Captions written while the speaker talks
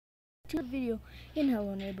to the video in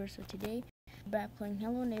Hello Neighbor. So today, we're back playing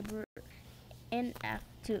Hello Neighbor in Act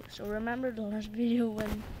 2. So remember the last video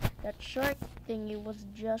when that shark thingy was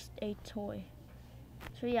just a toy.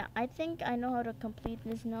 So yeah, I think I know how to complete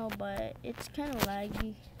this now, but it's kind of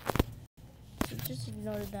laggy. So just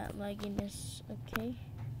ignore that lagginess, okay?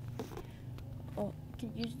 Oh,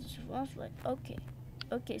 can use this flashlight. Okay.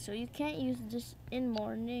 Okay, so you can't use this in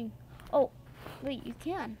morning. Oh, wait, you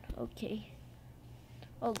can. Okay.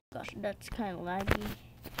 Oh gosh, that's kind of laggy.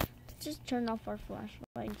 Let's just turn off our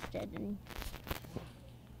flashlight instead. And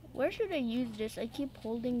where should I use this? I keep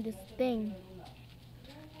holding this thing.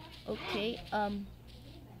 Okay. Oh no.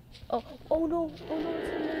 Oh no, it's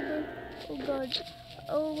a neighbor. Oh god.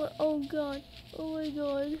 Oh god. Oh my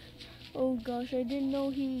god. Oh gosh, I didn't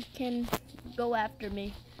know he can go after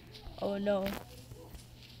me. Oh no.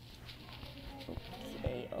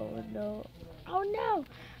 Okay. Oh no. Oh no.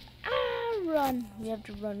 Ah, run. We have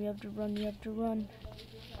to run. We have to run. We have to run.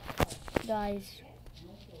 Guys.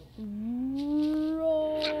 Run!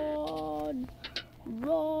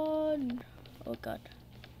 Run! Oh god.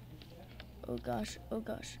 Oh gosh. Oh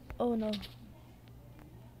gosh. Oh no.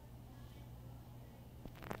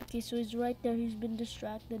 Okay, so he's right there. He's been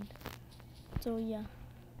distracted. So yeah.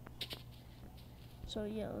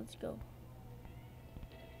 Let's go.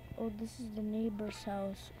 Oh, this is the neighbor's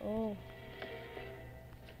house. Oh.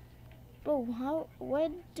 Bro,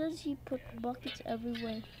 why does he put buckets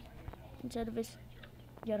everywhere instead of his...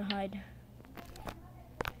 You gotta hide.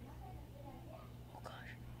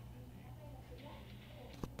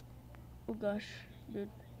 Oh gosh,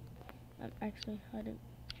 dude, I'm actually hiding.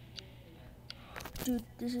 Dude,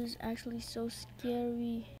 this is actually so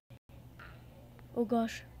scary. Oh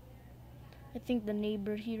gosh, I think the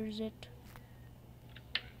neighbor hears it.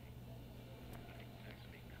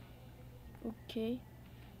 Okay.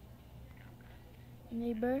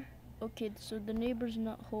 Neighbor? Okay, so the neighbor's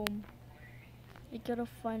not home. I gotta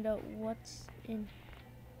find out what's in.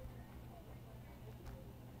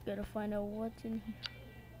 Gotta find out what's in here.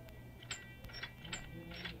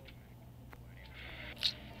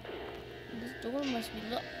 This door must be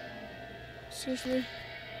locked. Seriously?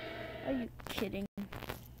 Are you kidding?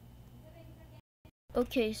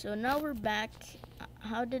 Okay, so now we're back.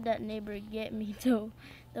 How did that neighbor get me though?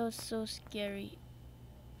 That was so scary.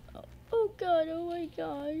 Oh god, oh my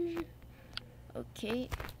gosh. Okay.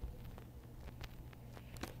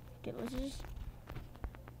 Okay,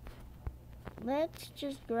 let's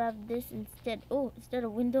just grab this instead. Oh, instead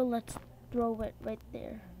of window, let's throw it right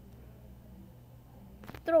there.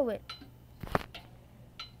 Throw it.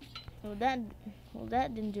 Well,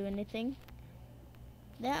 that didn't do anything.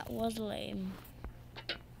 That was lame.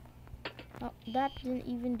 Oh, that didn't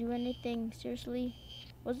even do anything. Seriously?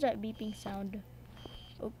 What's that beeping sound?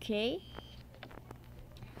 Okay.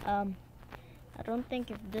 I don't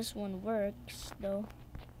think if this one works though.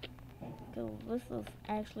 Cause this is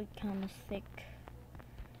actually kind of thick.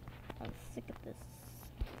 I'm sick of this.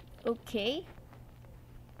 Okay.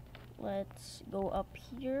 Let's go up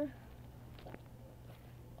here.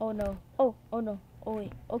 Oh no. Oh no. Oh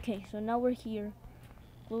wait. Okay, so now we're here.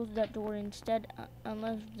 Close that door instead,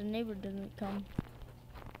 unless the neighbor doesn't come.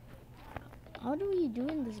 How do we do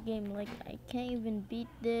in this game? Like, I can't even beat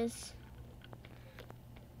this.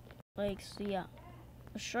 Like, so yeah.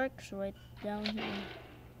 The shark's right down here.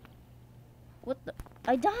 What the?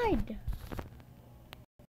 I died!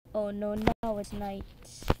 Oh no, now it's night.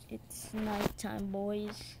 It's nighttime,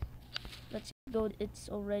 boys. Let's go. It's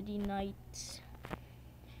already night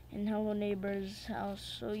in Hello Neighbor's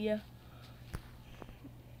house. So yeah.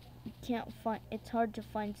 You can't find, it's hard to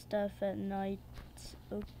find stuff at night.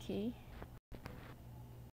 Okay.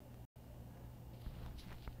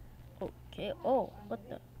 Okay. Oh, what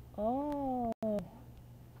the? Oh.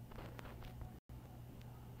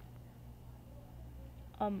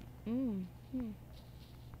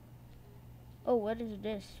 Oh, what is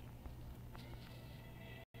this?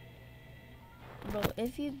 Bro,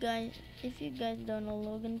 if you guys don't know,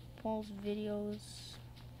 Logan Paul's videos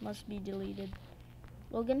must be deleted.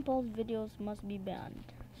 Logan Paul's videos must be banned.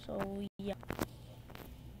 So yeah.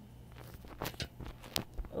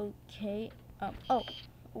 Okay. Oh,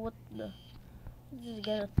 what the? I'm just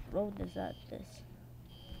gonna throw this at this.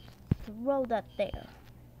 Throw that there.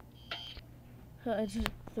 I just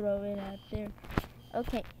throw it out there.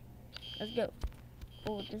 Okay, let's go.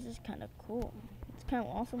 Oh, this is kind of cool. It's kind of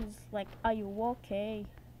awesome. It's like, are you okay?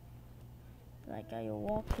 Like, are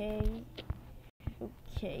you okay?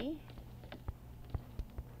 Okay.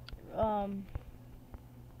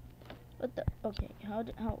 What the? Okay,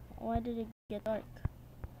 why did it get dark?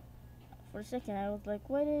 For a second, I was like,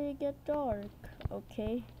 why did it get dark?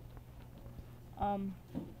 Okay.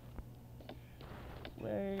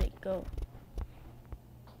 where did it go?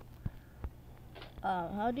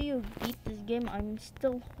 How do you beat this game? I'm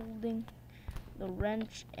still holding the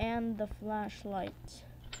wrench and the flashlight.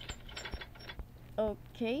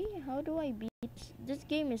 Okay, how do I beat this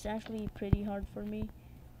game? Is actually pretty hard for me,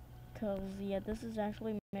 cause yeah, this is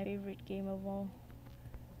actually my favorite game of all.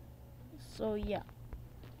 So yeah,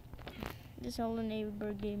 this Hello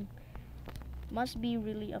Neighbor game must be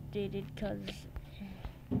really updated, cause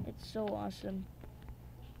it's so awesome.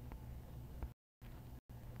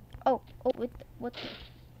 Oh, what?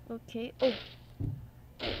 Okay. Oh,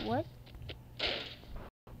 wait, what?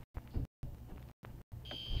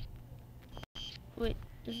 Wait,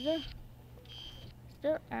 is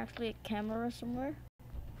there actually a camera somewhere?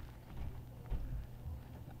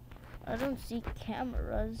 I don't see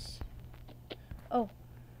cameras. Oh,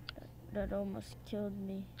 that almost killed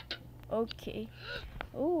me. Okay.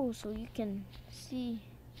 Oh, so you can see.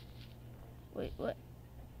 Wait, what?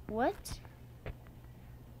 What?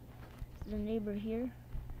 Is the neighbor here?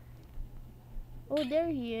 Oh, there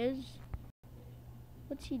he is.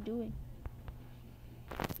 What's he doing?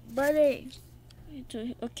 Buddy.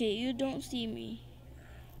 Okay, you don't see me.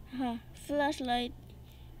 Huh, flashlight.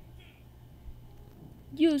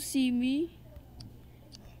 You see me.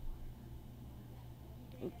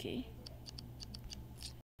 Okay.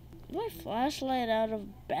 Is my flashlight out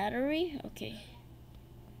of battery? Okay.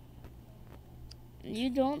 You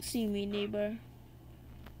don't see me, neighbor.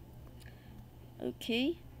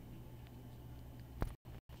 Okay.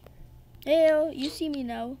 Hey, you see me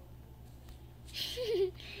now.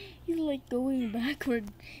 He's like going backward.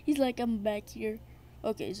 He's like, I'm back here.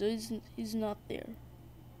 Okay, so he's not there.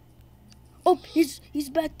 Oh, he's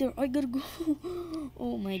back there. I gotta go.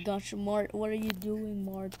 Oh my gosh, Mart, what are you doing,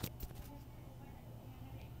 Mart?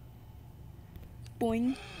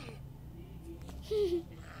 Boing. He's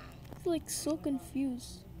like so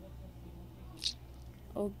confused.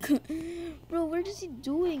 Oh god. Bro, what is he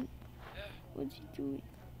doing? What's he doing?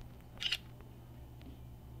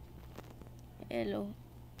 Hello.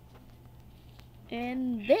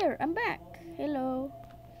 And there, I'm back. Hello.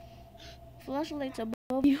 Flashlight's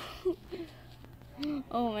above you.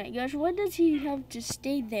 Oh my gosh, why does he have to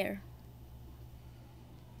stay there?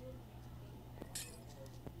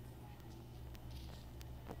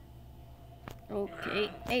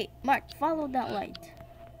 Okay. Hey, Mark, follow that light.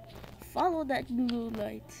 Follow that blue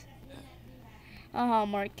light.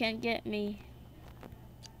 Mark can't get me.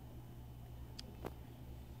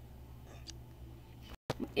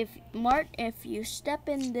 If you step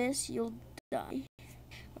in this, you'll die.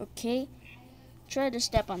 Okay? Try to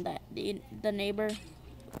step on that, the neighbor.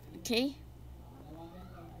 Okay?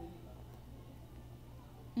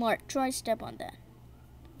 Mark, try step on that.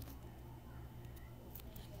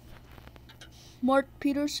 Mark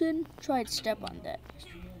Peterson, try to step on that.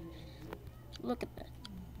 Look at that.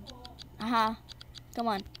 Come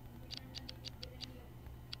on.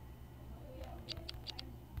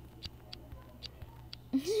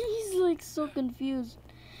 He's like so confused.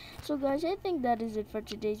 So guys, I think that is it for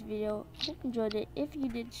today's video. Hope you enjoyed it. If you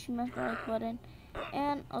did, smash the like button.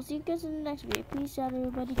 And I'll see you guys in the next video. Peace out,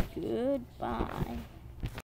 everybody. Goodbye.